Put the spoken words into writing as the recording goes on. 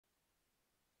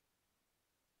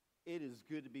It is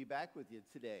good to be back with you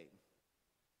today.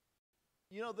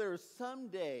 You know, there are some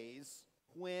days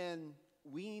when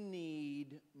we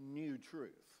need new truth.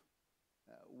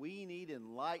 We need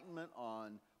enlightenment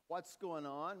on what's going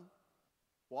on,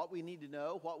 what we need to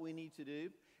know, what we need to do.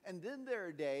 And then there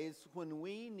are days when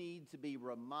we need to be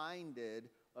reminded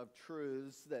of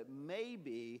truths that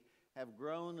maybe have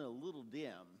grown a little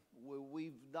dim.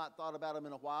 We've not thought about them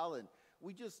in a while, and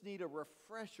we just need a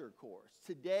refresher course.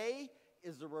 Today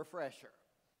is a refresher.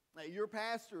 Now, your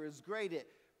pastor is great at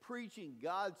preaching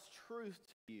God's truth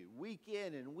to you week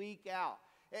in and week out.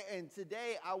 And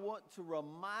today I want to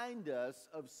remind us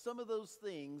of some of those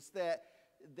things that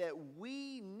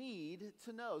we need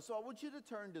to know. So I want you to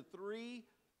turn to 3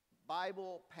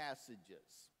 Bible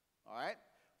passages. All right?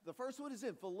 The first one is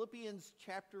in Philippians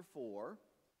chapter 4.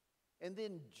 And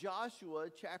then Joshua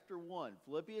chapter 1.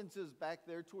 Philippians is back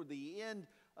there toward the end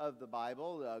of the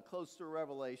Bible, close to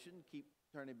Revelation. Keep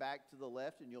turning back to the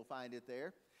left and you'll find it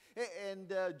there.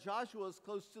 And Joshua is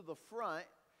close to the front.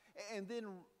 And then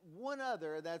one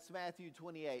other, that's Matthew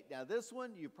 28. Now this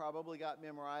one you probably got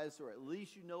memorized, or at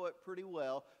least you know it pretty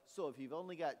well. So if you've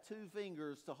only got 2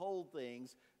 fingers to hold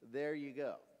things, there you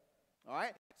go. All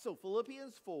right? So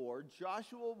Philippians 4,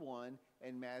 Joshua 1,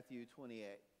 and Matthew 28.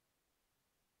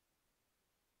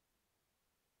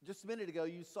 Just a minute ago,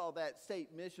 you saw that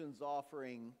state missions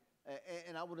offering,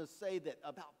 and I want to say that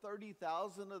about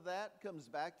 30,000 of that comes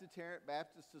back to Tarrant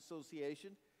Baptist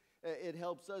Association. It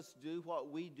helps us do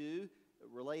what we do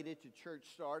related to church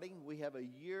starting. We have a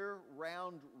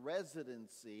year-round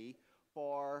residency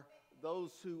for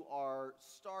those who are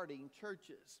starting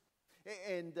churches.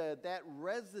 And that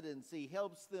residency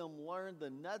helps them learn the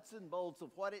nuts and bolts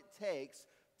of what it takes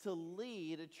to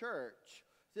lead a church.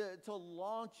 To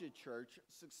launch a church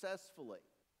successfully.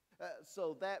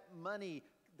 So that money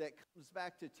that comes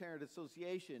back to Tarrant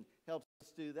Association helps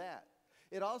us do that.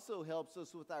 It also helps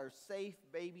us with our Safe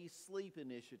Baby Sleep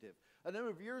initiative. A number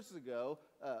of years ago,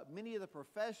 many of the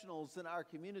professionals in our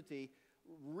community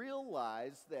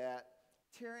realized that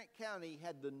Tarrant County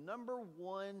had the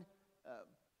 #1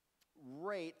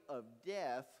 rate of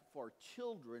death for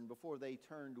children before they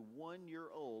turned 1 year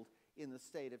old in the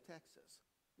state of Texas.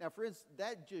 Now, friends,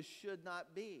 that just should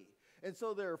not be. And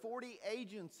so there are 40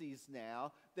 agencies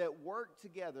now that work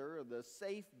together, the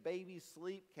Safe Baby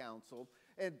Sleep Council,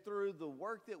 and through the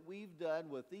work that we've done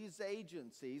with these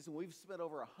agencies, and we've spent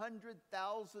over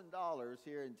 $100,000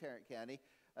 here in Tarrant County,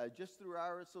 just through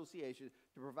our association,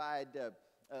 to provide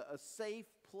a safe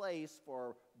place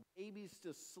for babies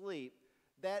to sleep.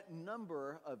 That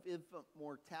number of infant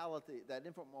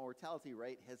mortality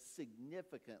rate has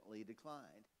significantly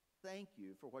declined. Thank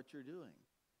you for what you're doing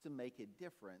to make a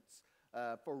difference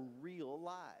for real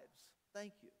lives.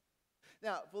 Thank you.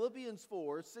 Now, Philippians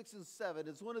 4, 6 and 7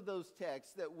 is one of those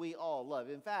texts that we all love.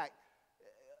 In fact,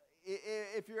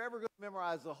 if you're ever going to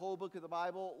memorize the whole book of the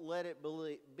Bible, let it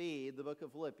be the book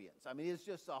of Philippians. I mean, it's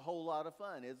just a whole lot of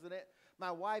fun, isn't it?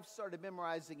 My wife started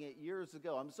memorizing it years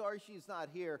ago. I'm sorry she's not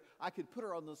here. I could put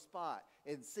her on the spot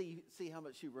and see how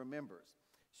much she remembers.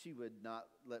 She would not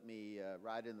let me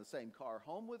ride in the same car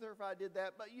home with her if I did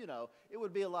that, but you know, it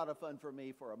would be a lot of fun for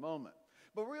me for a moment.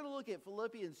 But we're going to look at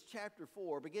Philippians chapter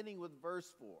 4, beginning with verse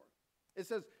 4. It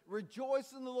says,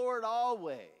 "Rejoice in the Lord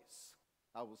always."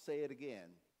 I will say it again.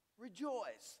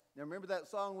 Rejoice. Now remember that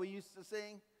song we used to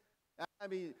sing? I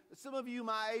mean, some of you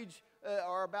my age,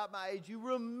 or about my age, you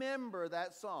remember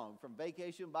that song from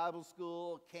Vacation Bible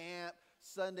School, camp,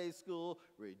 Sunday school.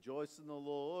 Rejoice in the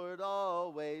Lord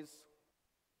always.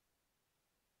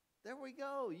 There we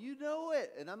go. You know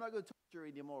it. And I'm not going to torture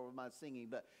you anymore with my singing,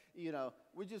 but, you know,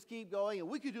 we just keep going. And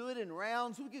we could do it in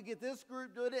rounds. We could get this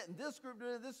group doing it and this group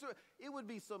doing it. This group. It would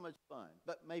be so much fun.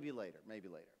 But maybe later.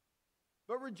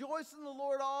 But rejoice in the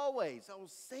Lord always. I will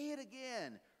say it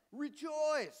again.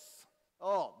 Rejoice.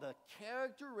 Oh, the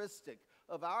characteristic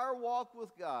of our walk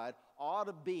with God ought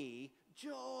to be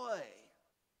joy.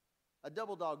 A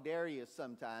double dog dare you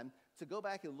sometime to go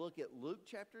back and look at Luke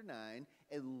chapter 9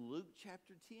 and Luke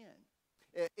chapter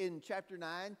 10. In chapter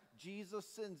 9, Jesus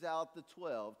sends out the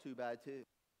 12, 2 by 2.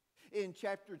 In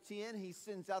chapter 10, he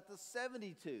sends out the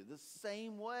 72 the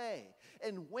same way.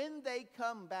 And when they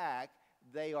come back,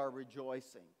 they are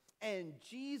rejoicing. And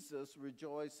Jesus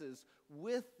rejoices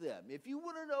with them. If you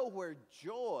want to know where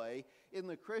joy in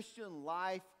the Christian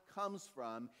life comes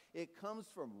from, it comes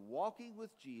from walking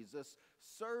with Jesus,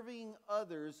 serving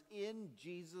others in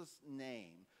Jesus'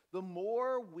 name. The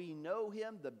more we know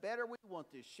him, the better we want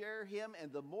to share him,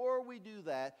 and the more we do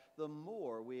that, the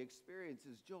more we experience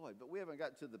his joy. But we haven't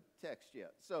got to the text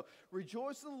yet. So,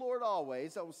 rejoice in the Lord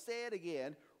always. I will say it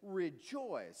again.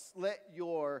 rejoice. Let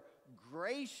your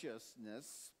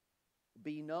graciousness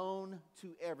be known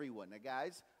to everyone. Now,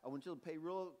 guys, I want you to pay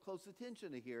real close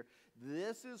attention to here.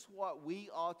 This is what we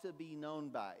ought to be known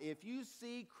by. If you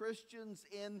see Christians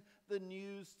in the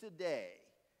news today,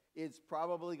 it's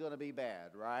probably going to be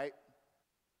bad, right?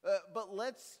 But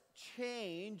let's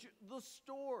change the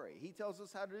story. He tells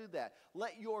us how to do that.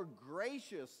 Let your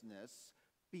graciousness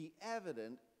be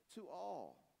evident to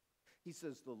all. He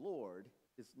says, the Lord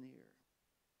is near.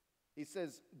 He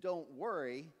says, don't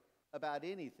worry about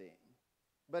anything,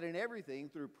 but in everything,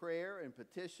 through prayer and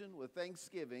petition with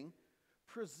thanksgiving,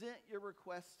 present your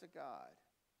requests to God.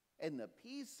 And the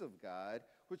peace of God,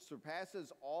 which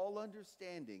surpasses all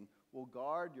understanding, will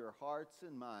guard your hearts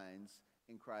and minds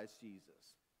in Christ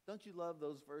Jesus. Don't you love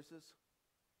those verses?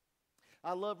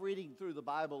 I love reading through the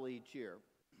Bible each year.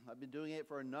 I've been doing it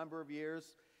for a number of years.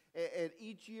 And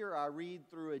each year I read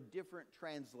through a different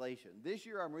translation. This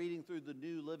year I'm reading through the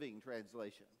New Living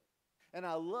Translation. And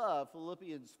I love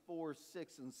Philippians 4,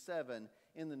 6, and 7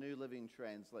 in the New Living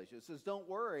Translation. It says, don't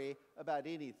worry about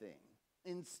anything.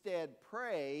 Instead,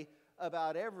 pray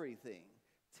about everything.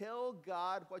 Tell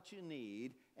God what you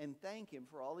need and thank Him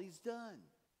for all He's done.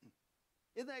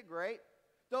 Isn't that great?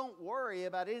 Don't worry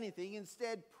about anything.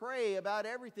 Instead, pray about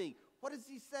everything. What does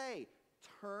he say?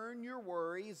 Turn your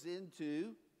worries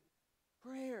into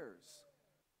prayers.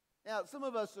 Now, some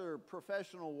of us are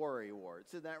professional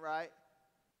worrywarts. Isn't that right?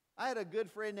 I had a good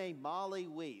friend named Molly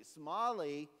Weiss.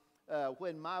 Molly,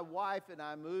 when my wife and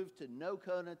I moved to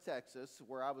Nocona, Texas,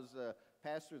 where I was a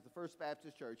pastor at the First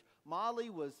Baptist Church, Molly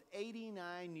was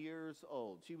 89 years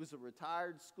old. She was a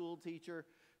retired school teacher.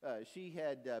 She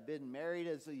had been married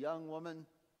as a young woman,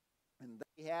 and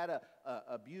they had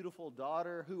a beautiful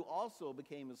daughter who also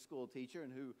became a school teacher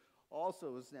and who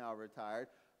also is now retired.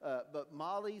 But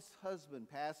Molly's husband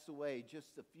passed away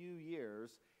just a few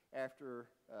years after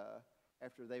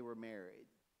they were married.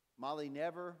 Molly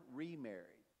never remarried.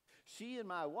 She and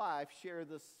my wife share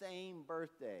the same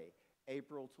birthday,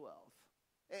 April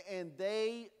 12th. And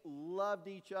they loved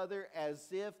each other as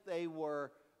if they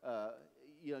were,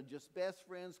 just best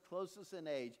friends, closest in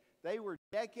age. They were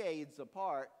decades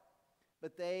apart,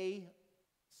 but they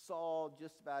saw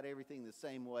just about everything the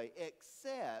same way,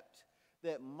 except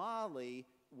that Molly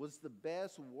was the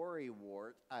best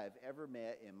worrywart I've ever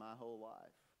met in my whole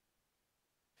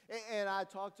life. And I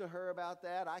talked to her about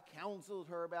that. I counseled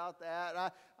her about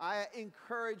that. I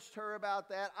encouraged her about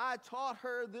that. I taught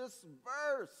her this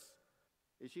verse.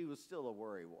 And she was still a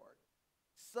worrywart.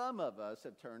 Some of us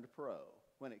have turned pro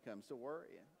when it comes to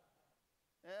worrying.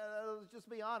 Let's just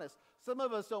be honest. Some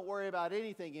of us don't worry about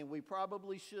anything, and we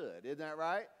probably should. Isn't that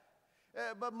right?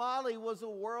 But Molly was a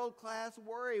world-class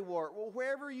worrywart. Well,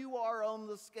 wherever you are on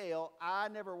the scale, I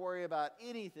never worry about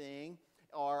anything,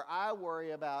 or I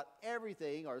worry about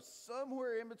everything, or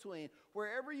somewhere in between.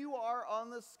 Wherever you are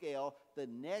on the scale, the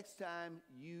next time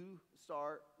you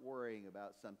start worrying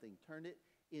about something, turn it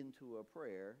into a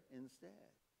prayer instead.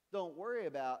 Don't worry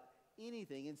about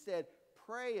anything. Instead,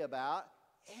 pray about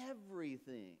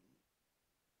everything.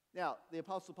 Now, the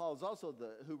Apostle Paul is also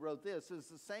who wrote this, is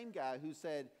the same guy who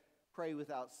said, pray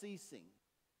without ceasing.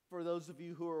 For those of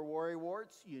you who are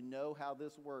worrywarts, you know how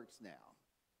this works now.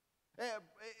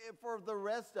 For the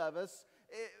rest of us,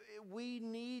 we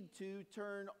need to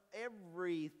turn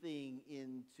everything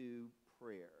into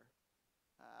prayer.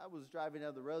 I was driving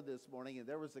down the road this morning, and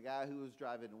there was a guy who was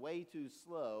driving way too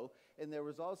slow, and there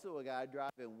was also a guy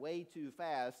driving way too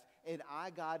fast, and I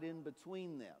got in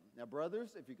between them. Now,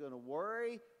 brothers, if you're going to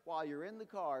worry while you're in the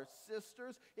car,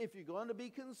 sisters, if you're going to be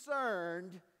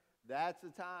concerned, that's the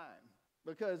time.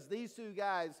 Because these two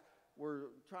guys were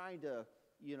trying to,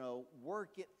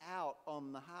 work it out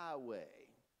on the highway,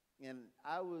 and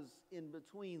I was in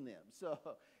between them. So,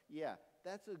 yeah.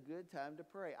 That's a good time to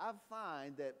pray. I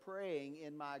find that praying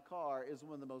in my car is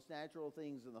one of the most natural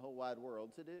things in the whole wide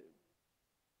world to do.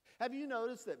 Have you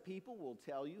noticed that people will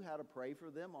tell you how to pray for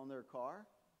them on their car?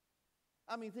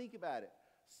 I mean, think about it.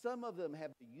 Some of them have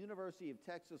the University of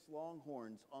Texas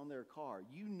Longhorns on their car.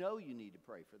 You know you need to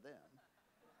pray for them.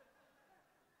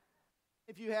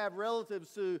 If you have relatives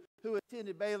who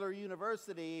attended Baylor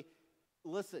University,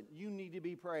 listen, you need to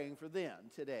be praying for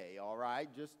them today, all right?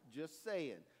 Just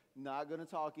saying. Not going to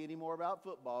talk any more about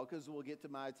football because we'll get to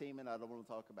my team and I don't want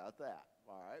to talk about that,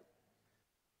 all right?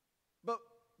 But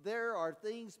there are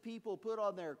things people put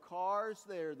on their cars,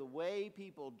 they're the way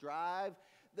people drive,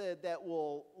 that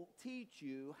will teach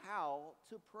you how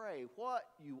to pray, what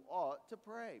you ought to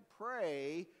pray.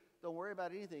 Pray, don't worry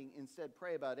about anything, instead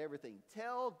pray about everything.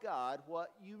 Tell God what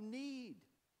you need.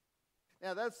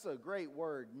 Now, that's a great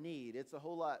word, need. It's a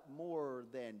whole lot more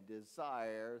than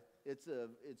desire. It's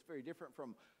very different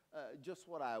from just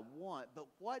what I want. But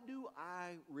what do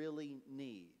I really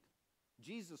need?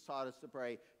 Jesus taught us to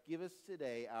pray, give us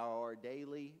today our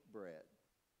daily bread.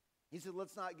 He said,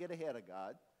 let's not get ahead of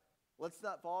God. Let's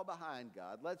not fall behind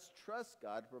God. Let's trust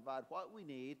God to provide what we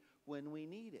need when we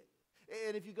need it.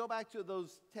 And if you go back to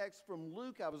those texts from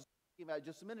Luke I was talking about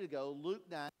just a minute ago, Luke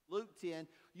 9, Luke 10,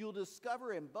 you'll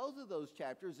discover in both of those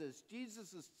chapters, as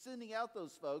Jesus is sending out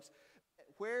those folks,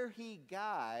 where he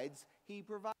guides, he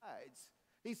provides.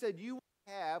 He said, you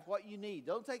have what you need.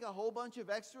 Don't take a whole bunch of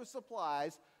extra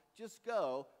supplies. Just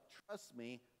go. Trust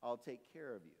me, I'll take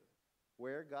care of you.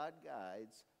 Where God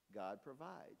guides, God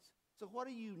provides. So what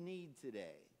do you need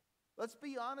today? Let's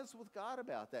be honest with God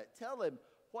about that. Tell him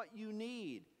what you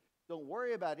need. Don't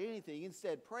worry about anything.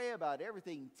 Instead, pray about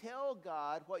everything. Tell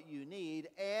God what you need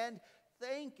and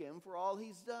thank him for all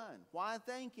he's done. Why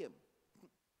thank him?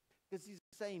 Because he's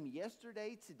the same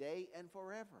yesterday, today, and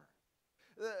forever.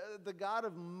 The God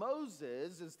of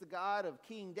Moses is the God of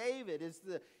King David,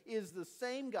 is the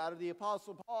same God of the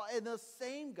Apostle Paul, and the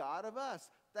same God of us.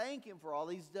 Thank him for all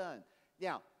he's done.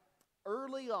 Now,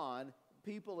 early on,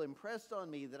 people impressed on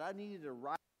me that I needed to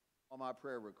write all my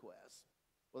prayer requests.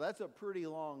 Well, that's a pretty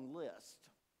long list.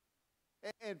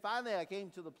 And finally, I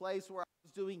came to the place where I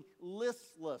was doing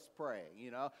listless praying.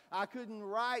 You know, I couldn't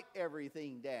write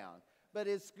everything down. But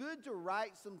it's good to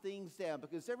write some things down,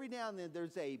 because every now and then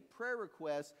there's a prayer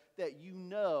request that you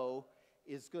know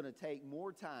is going to take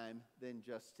more time than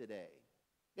just today.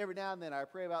 Every now and then I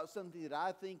pray about something that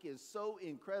I think is so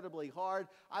incredibly hard.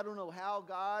 I don't know how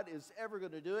God is ever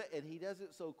going to do it, and he does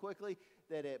it so quickly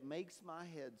that it makes my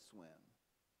head swim.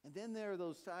 And then there are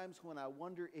those times when I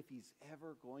wonder if he's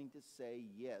ever going to say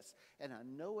yes. And I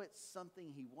know it's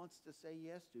something he wants to say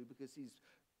yes to, because he's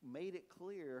made it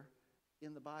clear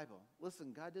in the Bible.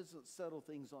 Listen, God doesn't settle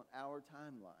things on our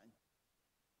timeline.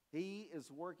 He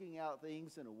is working out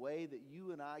things in a way that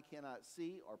you and I cannot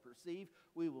see or perceive.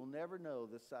 We will never know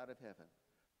this side of heaven.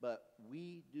 But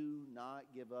we do not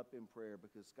give up in prayer,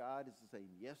 because God is the same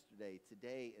yesterday,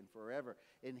 today, and forever.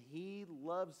 And he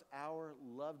loves our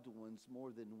loved ones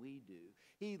more than we do.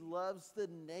 He loves the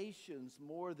nations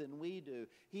more than we do.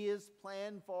 He has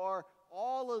planned for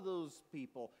all of those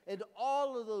people, and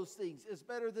all of those things is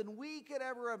better than we could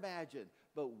ever imagine.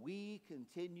 But we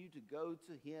continue to go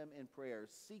to him in prayer,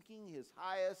 seeking his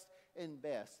highest and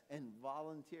best, and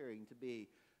volunteering to be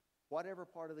whatever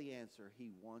part of the answer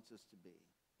he wants us to be.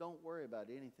 Don't worry about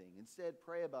anything. Instead,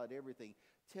 pray about everything.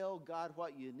 Tell God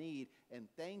what you need and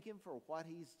thank him for what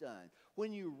he's done.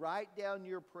 When you write down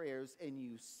your prayers and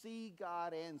you see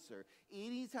God answer,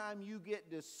 anytime you get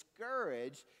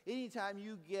discouraged, anytime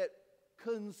you get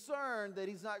concerned that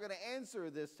he's not going to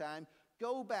answer this time,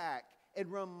 go back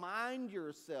and remind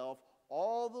yourself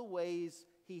all the ways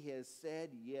he has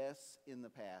said yes in the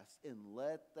past, and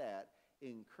let that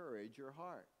encourage your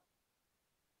heart.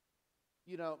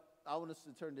 You know, I want us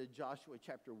to turn to Joshua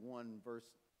chapter 1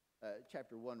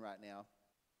 right now.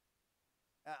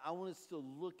 I want us to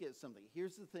look at something.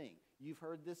 Here's the thing. You've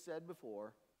heard this said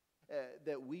before,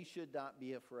 that we should not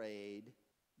be afraid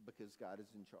because God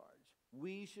is in charge.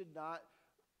 We should not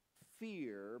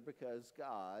fear because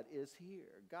God is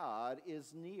here. God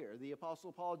is near. The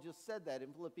Apostle Paul just said that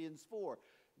in Philippians 4.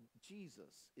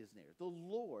 Jesus is near. The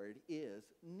Lord is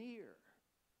near.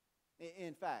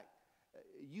 In fact,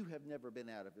 you have never been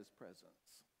out of his presence.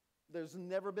 There's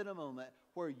never been a moment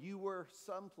where you were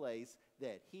someplace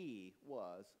that he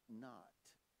was not.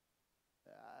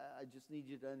 I just need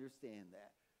you to understand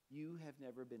that. You have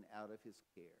never been out of his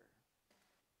care.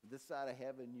 This side of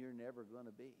heaven, you're never going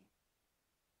to be.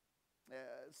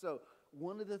 So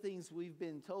one of the things we've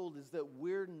been told is that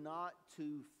we're not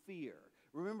to fear.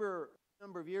 Remember a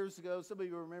number of years ago, some of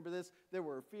you remember this, there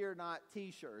were fear not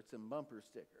t-shirts and bumper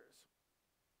stickers.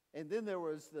 And then there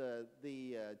was the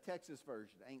Texas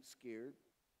version, ain't scared.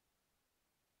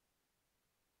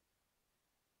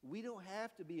 We don't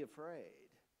have to be afraid.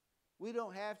 We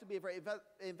don't have to be afraid.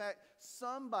 In fact,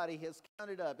 somebody has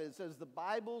counted up, and it says the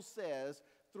Bible says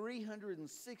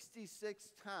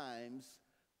 366 times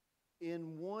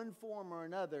in one form or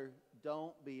another,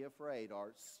 don't be afraid,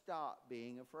 or stop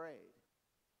being afraid.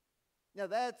 Now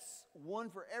that's one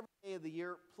for every day of the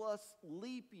year plus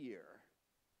leap year.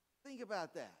 Think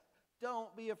about that.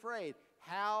 Don't be afraid.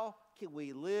 How can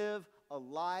we live a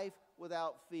life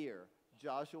without fear?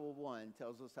 Joshua 1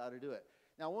 tells us how to do it.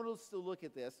 Now, I want us to look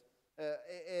at this,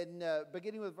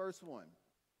 beginning with verse 1.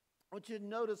 I want you to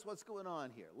notice what's going on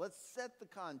here. Let's set the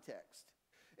context.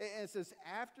 And it says,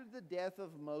 after the death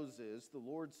of Moses, the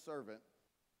Lord's servant,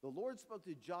 The Lord spoke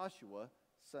to Joshua,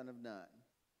 son of Nun,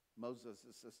 Moses'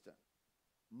 assistant.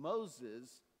 Moses,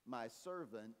 my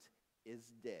servant, is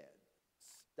dead.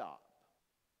 Stop.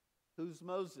 Who's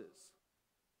Moses?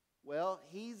 Well,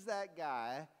 he's that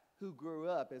guy who grew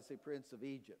up as a prince of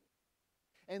Egypt.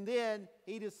 And then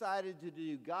he decided to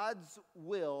do God's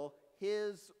will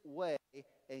his way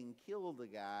and kill the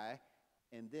guy,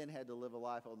 and then had to live a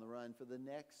life on the run for the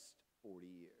next 40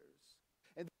 years.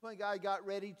 And when God got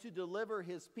ready to deliver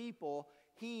his people,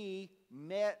 he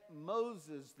met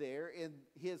Moses there in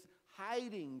his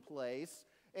hiding place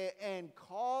and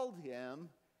called him,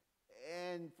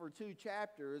 and for 2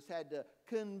 chapters had to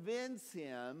convince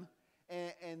him,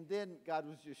 and then God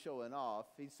was just showing off.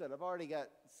 He said, I've already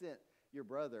sent your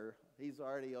brother. He's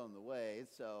already on the way,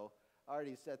 so I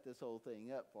already set this whole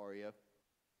thing up for you.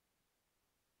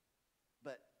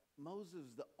 But Moses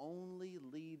was the only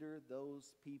leader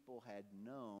those people had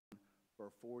known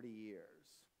for 40 years.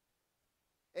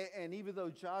 And even though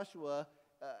Joshua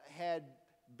had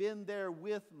been there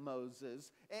with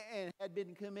Moses and had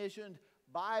been commissioned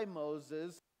by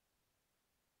Moses,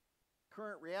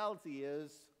 current reality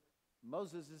is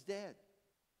Moses is dead.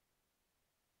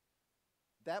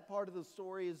 That part of the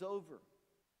story is over.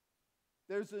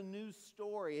 There's a new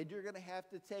story, and you're going to have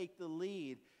to take the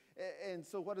lead. And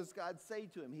so what does God say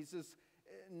to him? He says,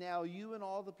 now you and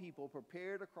all the people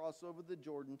prepare to cross over the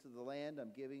Jordan to the land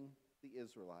I'm giving the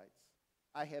Israelites.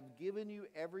 I have given you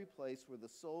every place where the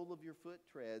sole of your foot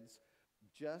treads,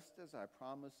 just as I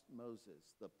promised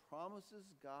Moses. The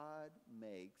promises God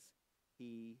makes,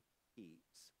 he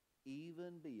keeps,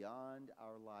 even beyond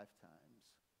our lifetimes.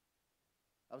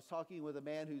 I was talking with a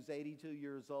man who's 82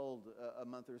 years old a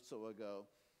month or so ago,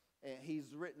 and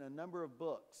he's written a number of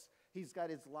books. He's got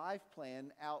his life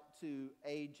plan out to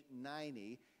age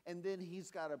 90, and then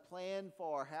he's got a plan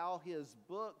for how his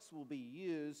books will be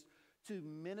used to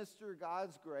minister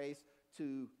God's grace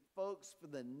to folks for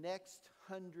the next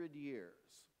 100 years.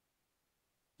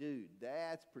 Dude,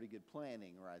 that's pretty good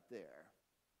planning right there.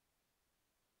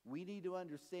 We need to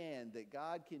understand that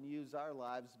God can use our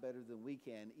lives better than we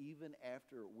can, even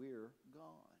after we're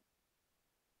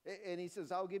gone. And he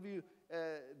says, I'll give you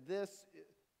this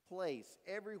place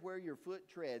everywhere your foot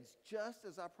treads, just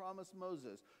as I promised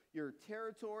Moses. Your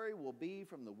territory will be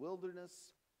from the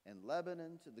wilderness and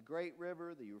Lebanon to the great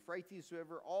river, the Euphrates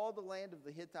River, all the land of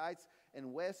the Hittites,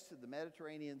 and west to the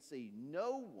Mediterranean Sea.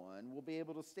 No one will be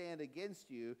able to stand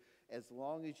against you as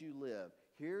long as you live.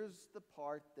 Here's the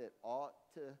part that ought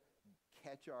to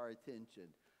catch our attention.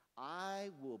 I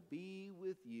will be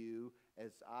with you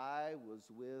as I was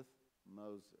with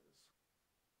Moses.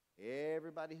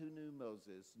 Everybody who knew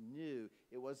Moses knew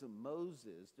it wasn't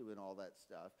Moses doing all that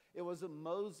stuff. It wasn't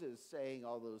Moses saying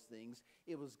all those things.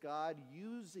 It was God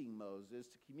using Moses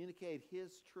to communicate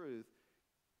his truth,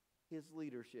 his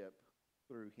leadership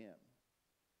through him.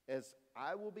 As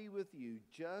I will be with you,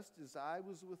 just as I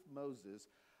was with Moses,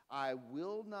 I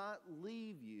will not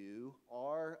leave you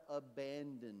or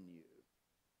abandon you.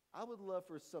 I would love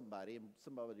for somebody, and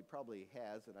somebody probably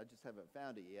has, and I just haven't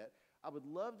found it yet. I would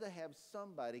love to have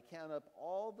somebody count up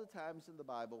all the times in the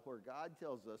Bible where God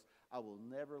tells us, I will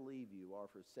never leave you or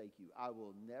forsake you. I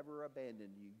will never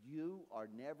abandon you. You are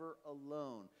never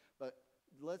alone. But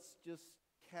let's just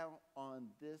count on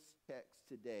this text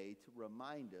today to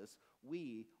remind us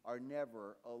we are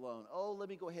never alone. Oh, let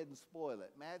me go ahead and spoil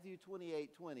it. Matthew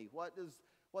 28:20.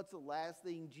 What's the last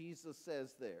thing Jesus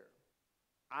says there?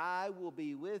 I will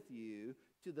be with you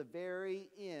to the very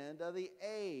end of the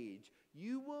age.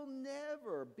 You will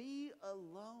never be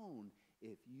alone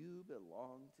if you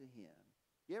belong to him.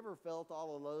 You ever felt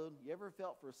all alone? You ever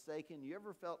felt forsaken? You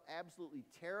ever felt absolutely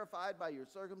terrified by your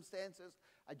circumstances?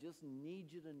 I just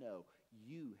need you to know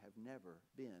you have never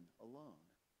been alone.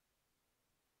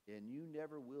 And you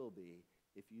never will be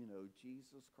if you know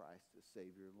Jesus Christ as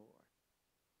Savior and Lord.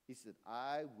 He said,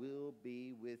 I will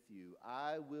be with you.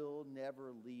 I will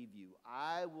never leave you.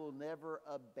 I will never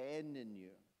abandon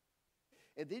you.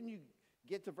 And then you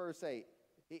get to verse 8.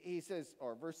 He says,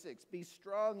 or verse 6, be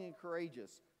strong and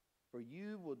courageous, for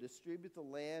you will distribute the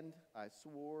land I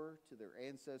swore to their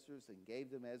ancestors and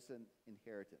gave them as an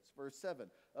inheritance. Verse 7,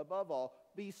 above all,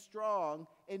 be strong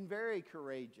and very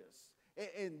courageous.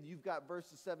 And you've got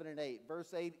verses 7 and 8.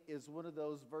 Verse 8 is one of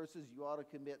those verses you ought to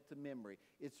commit to memory.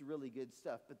 It's really good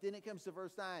stuff. But then it comes to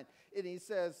verse 9, and he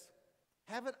says,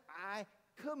 haven't I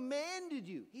commanded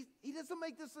you? He doesn't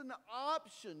make this an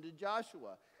option to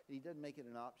Joshua. And he doesn't make it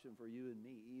an option for you and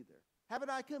me either. Haven't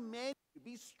I commanded you?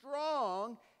 Be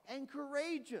strong and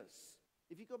courageous.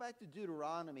 If you go back to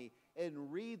Deuteronomy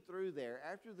and read through there,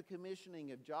 after the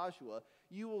commissioning of Joshua,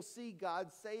 you will see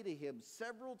God say to him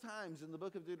several times in the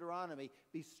book of Deuteronomy,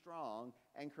 be strong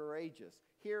and courageous.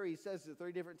 Here he says it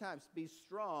 3 different times, be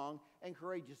strong and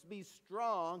courageous. Be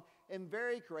strong and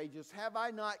very courageous. Have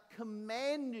I not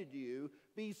commanded you,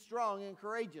 be strong and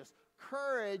courageous?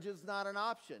 Courage is not an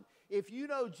option. If you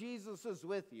know Jesus is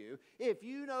with you, if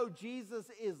you know Jesus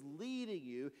is leading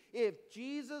you, if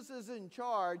Jesus is in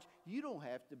charge, you don't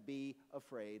have to be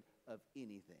afraid of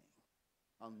anything.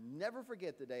 I'll never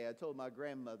forget the day I told my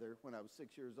grandmother when I was 8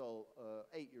 years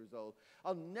old.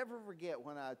 I'll never forget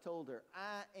when I told her,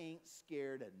 I ain't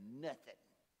scared of nothing.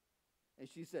 And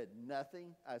she said,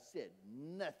 nothing? I said,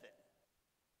 nothing.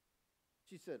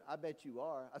 She said, I bet you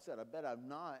are. I said, I bet I'm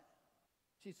not.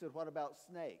 She said, what about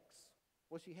snakes?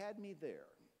 Well, she had me there.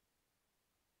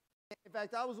 In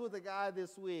fact, I was with a guy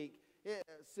this week, a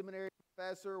seminary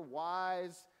professor,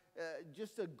 wise,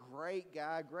 just a great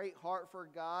guy, great heart for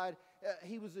God.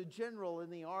 He was a general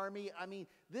in the army. I mean,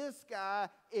 this guy,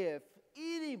 if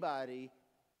anybody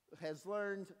has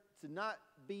learned to not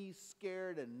be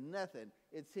scared of nothing,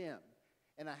 it's him.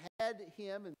 And I had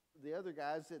him and the other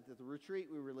guys at the retreat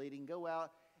we were leading go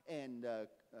out and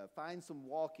find some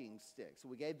walking sticks. So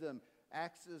we gave them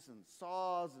axes and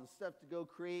saws and stuff to go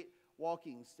create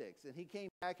walking sticks. And he came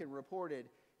back and reported,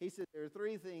 he said, there are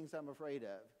 3 things I'm afraid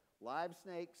of. Live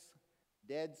snakes,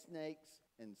 dead snakes,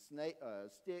 and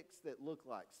sticks that look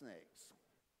like snakes.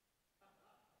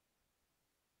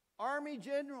 Army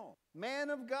general, man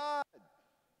of God.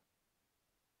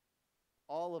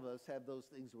 All of us have those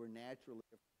things we're naturally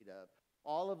afraid of.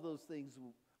 All of us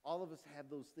have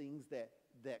those things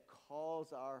that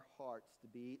cause our hearts to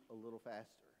beat a little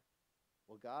faster.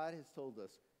 Well, God has told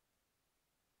us,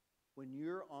 when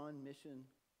you're on mission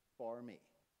for me,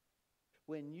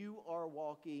 when you are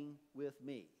walking with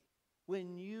me,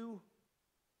 when you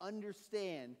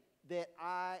understand that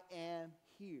I am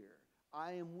here,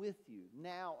 I am with you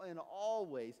now and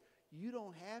always, you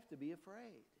don't have to be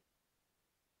afraid.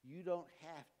 You don't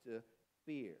have to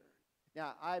fear.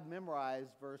 Now, I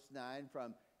memorized verse 9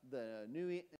 from the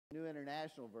New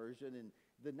International Version, and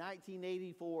the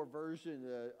 1984 version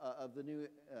of the New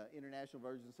International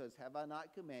Version says, have I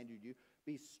not commanded you,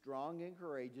 be strong and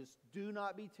courageous, do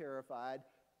not be terrified,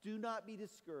 do not be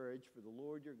discouraged, for the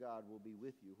Lord your God will be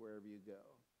with you wherever you go.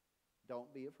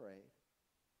 Don't be afraid.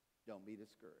 Don't be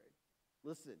discouraged.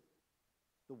 Listen,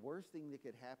 the worst thing that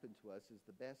could happen to us is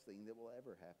the best thing that will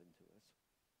ever happen to us.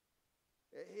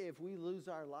 If we lose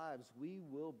our lives, we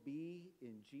will be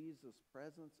in Jesus'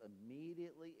 presence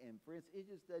immediately. And friends, it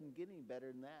just doesn't get any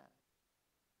better than that.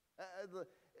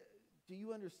 Do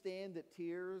you understand that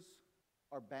tears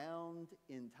are bound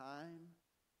in time?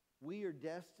 We are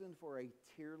destined for a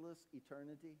tearless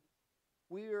eternity.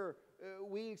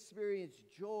 We experience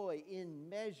joy in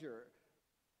measure.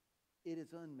 It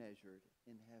is unmeasured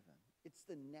in heaven. It's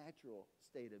the natural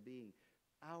state of being.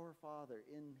 Our Father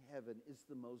in heaven is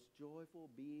the most joyful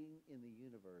being in the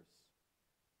universe.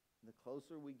 And the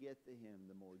closer we get to him,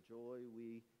 the more joy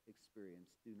we experience.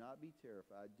 Do not be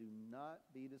terrified. Do not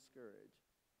be discouraged.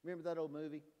 Remember that old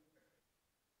movie?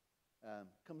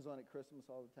 Comes on at Christmas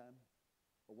all the time.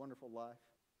 A Wonderful Life.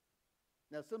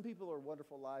 Now, some people are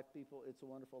Wonderful Life people. It's a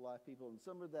Wonderful Life people. And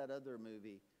some are that other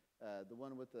movie, the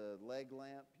one with the leg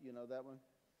lamp. You know that one?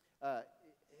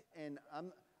 And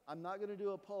I'm not going to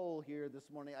do a poll here this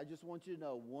morning. I just want you to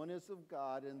know one is of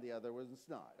God and the other one's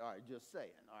not. All right, just saying.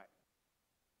 All right.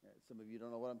 Yeah, some of you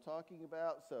don't know what I'm talking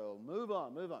about, so move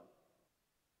on.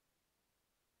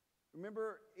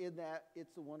 Remember in that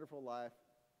It's a Wonderful Life,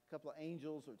 a couple of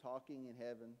angels are talking in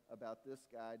heaven about this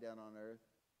guy down on earth.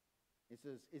 It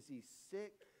says, is he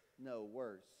sick? No,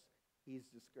 worse. He's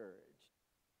discouraged.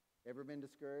 Ever been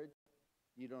discouraged?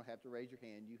 You don't have to raise your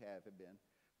hand. You haven't been.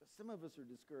 But some of us are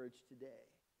discouraged today.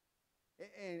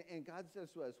 And God says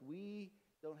to us, we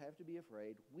don't have to be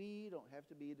afraid. We don't have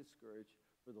to be discouraged,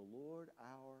 for the Lord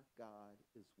our God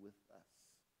is with us.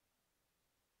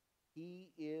 He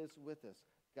is with us.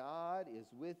 God is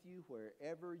with you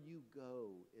wherever you go,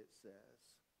 it says.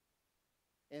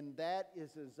 And that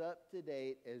is as up to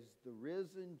date as the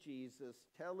risen Jesus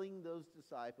telling those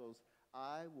disciples,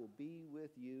 I will be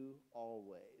with you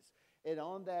always. And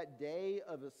on that day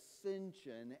of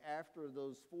ascension, after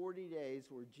those 40 days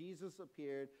where Jesus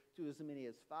appeared to as many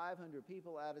as 500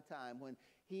 people at a time, when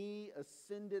he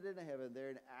ascended into heaven,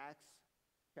 there in Acts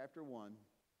chapter 1,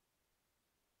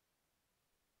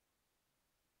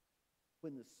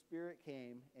 when the Spirit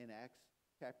came in Acts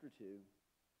chapter 2,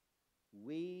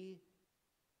 we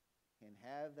can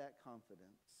have that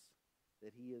confidence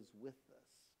that he is with us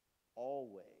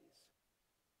always,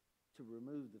 to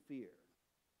remove the fear,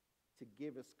 to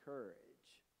give us courage,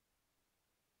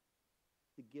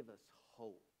 to give us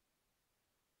hope,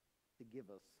 to give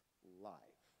us life,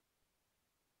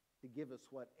 to give us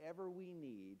whatever we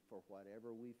need for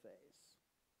whatever we face.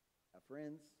 Now,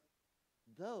 friends,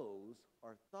 those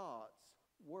are thoughts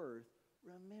worth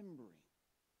remembering.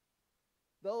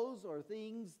 Those are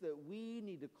things that we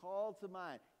need to call to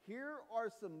mind. Here are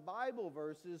some Bible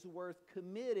verses worth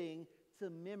committing to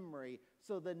memory,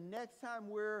 so the next time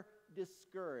we're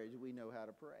discouraged, we know how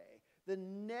to pray. The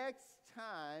next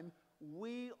time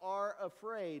we are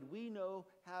afraid, we know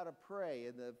how to pray.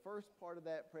 And the first part of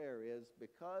that prayer is,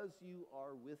 because you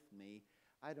are with me,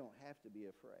 I don't have to be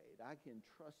afraid. I can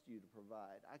trust you to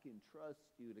provide. I can trust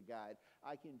you to guide.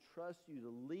 I can trust you to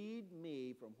lead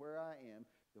me from where I am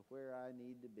to where I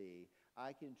need to be.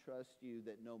 I can trust you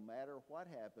that no matter what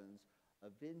happens,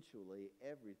 eventually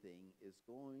everything is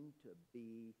going to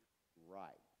be right.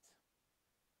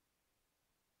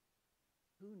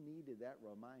 Who needed that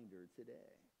reminder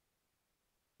today?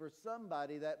 For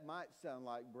somebody, that might sound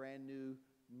like brand new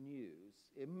news.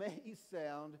 It may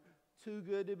sound too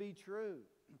good to be true,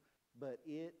 but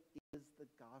it is the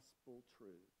gospel truth.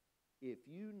 If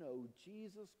you know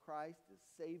Jesus Christ as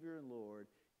Savior and Lord,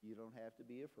 you don't have to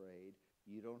be afraid.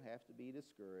 You don't have to be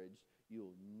discouraged.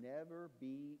 You'll never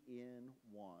be in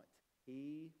want.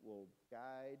 He will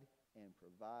guide and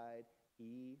provide.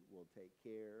 He will take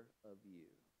care of you.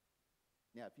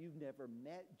 Now, if you've never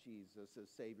met Jesus as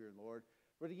Savior and Lord,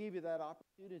 we're going to give you that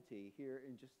opportunity here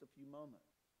in just a few moments.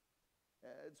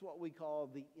 It's what we call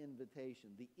the invitation.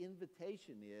 The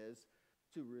invitation is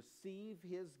to receive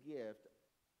his gift,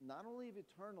 not only of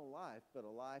eternal life, but a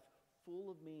life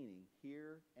full of meaning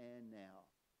here and now.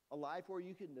 A life where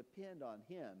you can depend on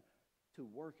him to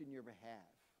work in your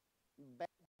behalf. Bad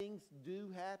things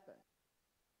do happen.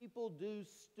 People do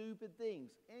stupid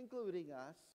things, including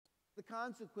us. The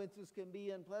consequences can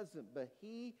be unpleasant, but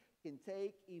he can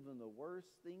take even the worst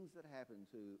things that happen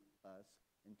to us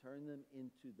and turn them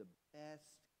into the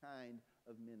best kind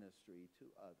of ministry to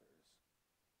others.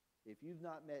 If you've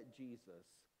not met Jesus,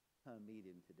 come meet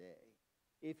him today.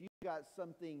 If you've got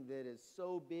something that is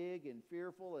so big and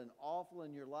fearful and awful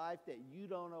in your life that you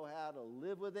don't know how to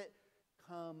live with it,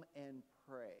 come and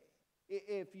pray.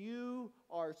 If you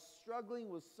are struggling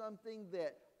with something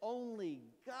that only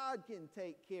God can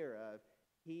take care of,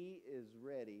 he is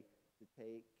ready to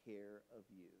take care of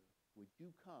you. Would you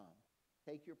come,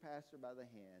 take your pastor by the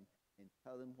hand, and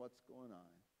tell him what's going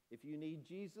on? If you need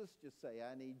Jesus, just say,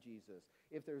 I need Jesus.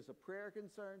 If there's a prayer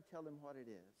concern, tell him what it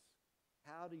is.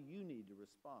 How do you need to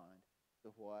respond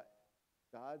to what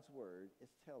God's word is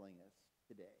telling us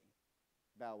today?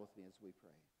 Bow with me as we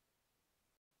pray.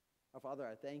 Our Father,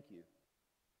 I thank you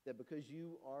that because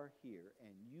you are here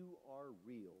and you are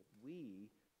real, we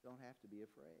don't have to be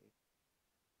afraid.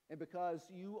 And because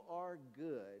you are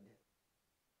good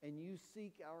and you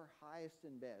seek our highest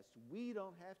and best, we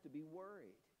don't have to be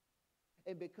worried.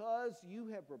 And because you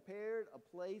have prepared a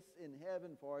place in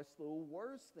heaven for us, the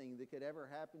worst thing that could ever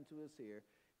happen to us here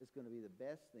is going to be the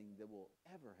best thing that will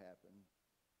ever happen.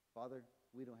 Father,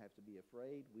 we don't have to be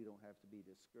afraid. We don't have to be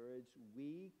discouraged.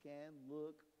 We can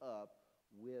look up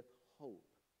with hope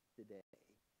today.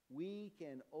 We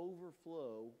can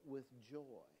overflow with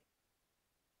joy.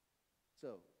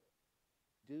 So,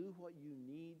 do what you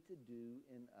need to do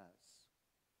in us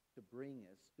to bring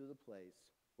us to the place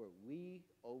where we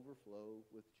overflow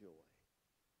with joy.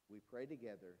 We pray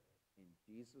together in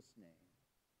Jesus' name.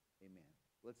 Amen.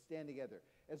 Let's stand together.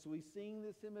 As we sing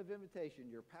this hymn of invitation,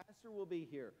 your pastor will be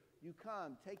here. You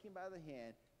come, take him by the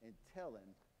hand, and tell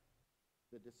him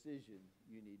the decision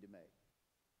you need to make.